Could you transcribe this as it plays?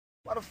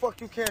Why the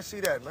fuck you can't see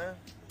that, man?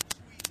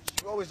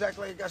 You always act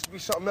like it got to be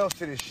something else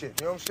to this shit,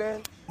 you know what I'm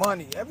saying?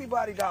 Money.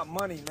 Everybody got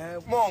money, man.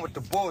 Come on with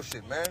the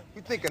bullshit, man.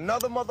 You think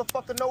another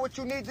motherfucker know what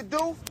you need to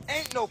do?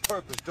 Ain't no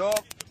purpose, dog.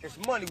 It's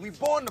money. We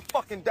born to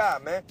fucking die,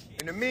 man.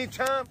 In the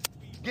meantime,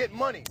 get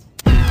money.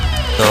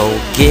 Go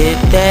get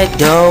that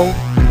dough.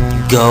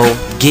 Go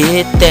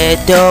get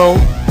that dough.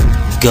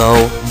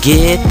 Go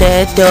get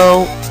that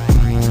dough.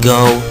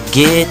 Go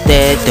get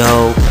that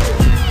dough.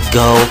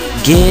 Go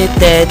get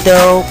that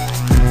dough.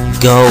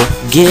 Go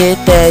get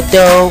that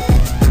dough.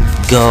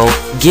 Go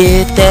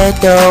get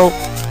that dough.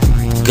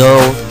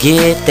 Go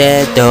get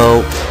that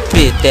dough.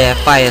 Spit that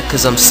fire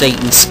cause I'm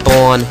Satan's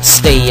spawn.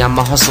 Stay on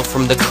my hustle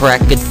from the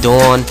crack of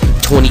dawn.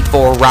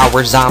 24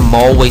 hours I'm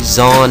always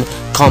on.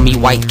 Call me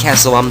White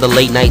Castle, I'm the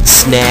late night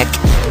snack.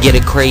 Get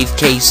a crave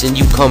case and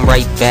you come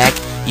right back.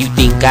 You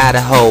think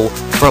Idaho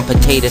from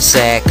potato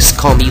sacks.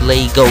 Call me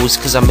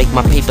Legos cause I make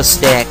my paper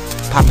stack.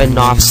 Popping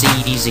off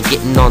CDs and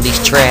getting on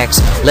these tracks.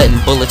 Letting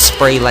bullets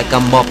spray like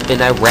I'm up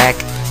in Iraq.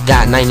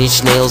 Got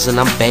 9-inch nails and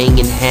I'm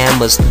banging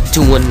hammers.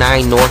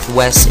 219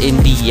 Northwest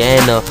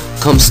Indiana.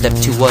 Come step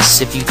to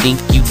us if you think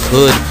you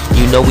could.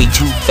 You know we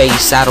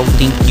two-faced, I don't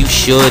think you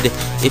should.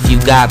 If you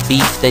got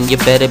beef then you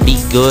better be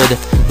good.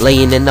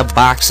 Laying in a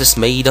box that's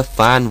made of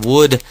fine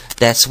wood.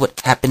 That's what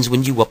happens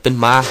when you up in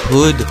my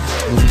hood.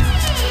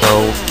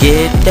 Go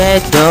get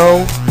that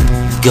dough.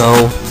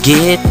 Go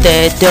get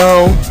that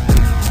dough.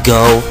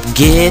 Go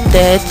get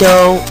that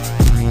dough.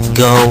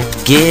 Go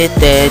get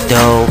that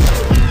dough.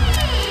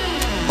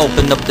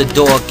 Open up the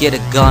door, get a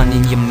gun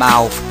in your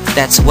mouth.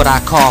 That's what I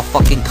call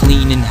fucking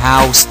cleaning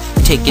house.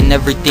 Taking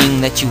everything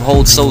that you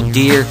hold so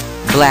dear.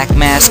 Black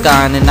mask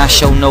on and I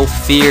show no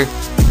fear.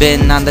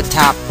 Been on the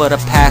top for the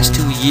past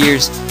 2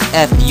 years.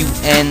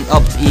 F-U-N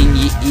up in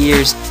your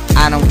ears.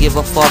 I don't give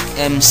a fuck,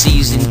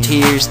 MCs in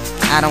tears.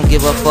 I don't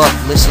give a fuck,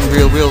 listen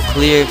real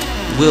clear.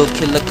 Will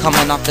killer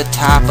coming off the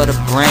top of the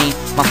brain.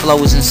 My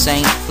flow is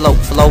insane,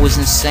 flow is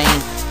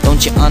insane.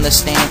 Don't you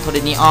understand? Put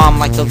it in your arm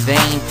like a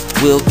vein.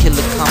 Will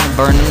killer coming,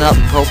 burning up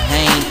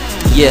propane.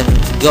 Yeah,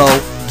 go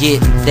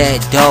get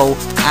that dough.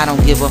 I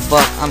don't give a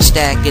fuck, I'm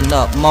stacking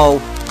up mo.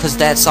 Cause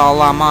that's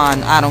all I'm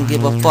on. I don't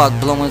give a fuck,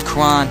 blowing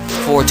Cron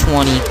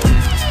 420.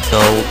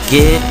 Go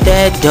get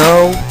that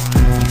dough.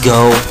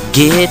 Go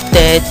get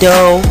that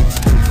dough.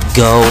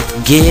 Go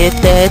get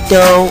that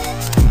dough.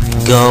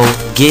 Go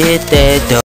get that dough.